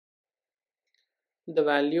the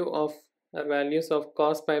values of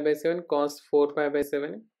cos pi by 7, cos 4 pi by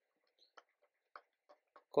 7,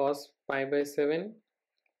 cos pi by 7,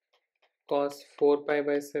 cos 4 pi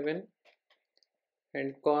by 7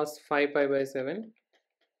 and cos 5 pi by 7.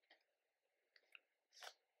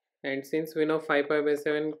 And since we know 5 pi by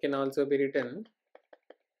 7 can also be written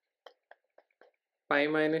pi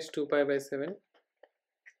minus 2 pi by 7.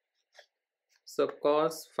 So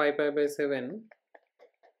cos 5 pi by 7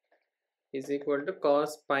 is equal to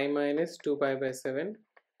cos pi minus 2 pi by 7.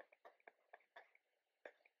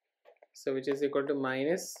 So which is equal to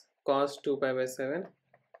minus cos 2 pi by 7.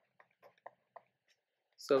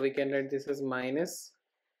 So we can write this as minus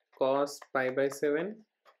cos pi by 7,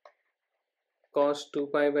 cos 2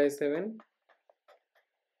 pi by 7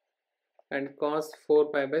 and cos 4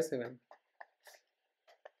 pi by 7.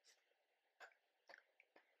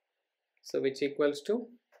 So which equals to,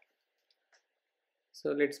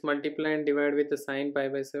 so let's multiply and divide with the sin pi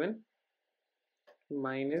by 7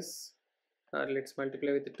 minus, let's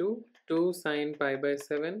multiply with the 2 sin pi by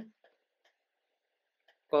 7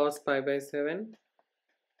 cos pi by 7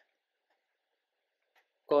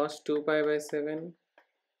 cos 2 pi by 7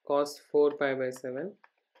 cos 4 pi by 7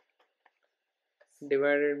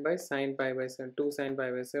 divided by sin pi by 7, 2 sin pi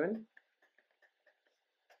by 7.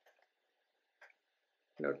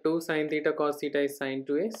 Now 2 sin theta cos theta is sin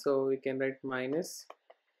 2a, so we can write minus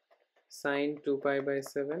sin 2 pi by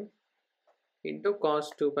 7 into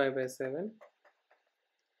cos 2 pi by 7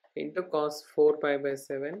 into cos 4 pi by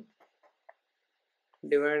 7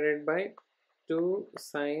 divided by 2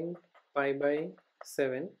 sin pi by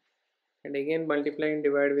 7, and again multiply and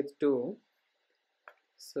divide with 2.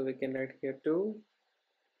 So we can write here 2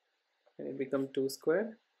 and it becomes 2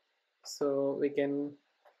 square. So we can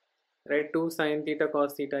write 2 sin theta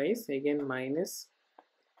cos theta is again minus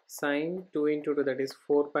sin 2 into 2, that is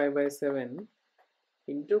 4 pi by 7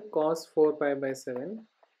 into cos 4 pi by 7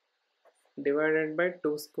 divided by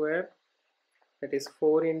 2 square, that is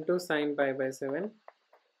 4 into sin pi by 7.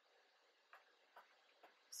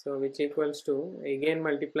 So which equals to, again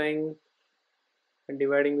multiplying and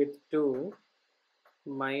dividing with 2,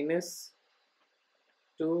 minus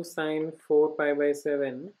 2 sin 4 pi by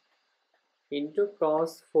 7 into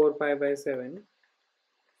cos 4 pi by 7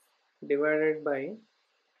 divided by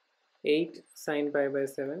 8 sin pi by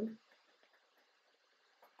 7.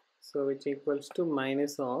 So which equals to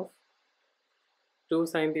minus of 2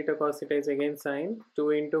 sin theta cos theta is again sin 2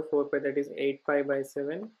 into 4 pi, that is 8 pi by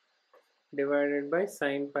 7 divided by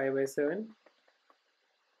sin pi by 7.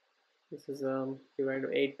 This is divided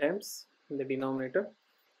by 8 times in the denominator.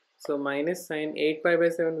 So minus sin 8 pi by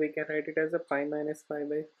 7, we can write it as a pi minus pi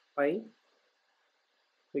by pi.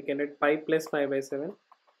 We can write pi plus pi by 7.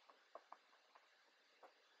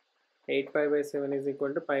 8 pi by 7 is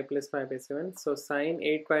equal to pi plus pi by 7. So sin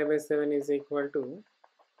 8 pi by 7 is equal to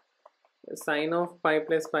sine of pi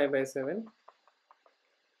plus pi by 7.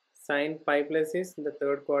 Sin pi plus is the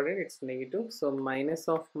third quadrant, it's negative. So minus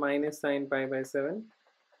of minus sin pi by 7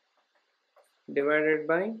 divided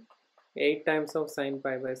by 8 times of sin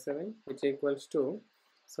pi by 7, which equals to,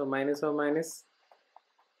 so minus of minus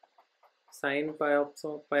sin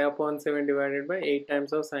pi upon 7 divided by 8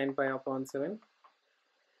 times of sin pi upon 7.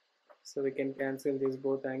 So we can cancel these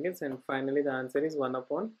both angles, and finally the answer is 1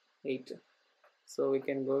 upon 8. So we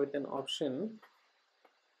can go with an option,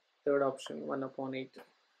 third option, 1 upon 8.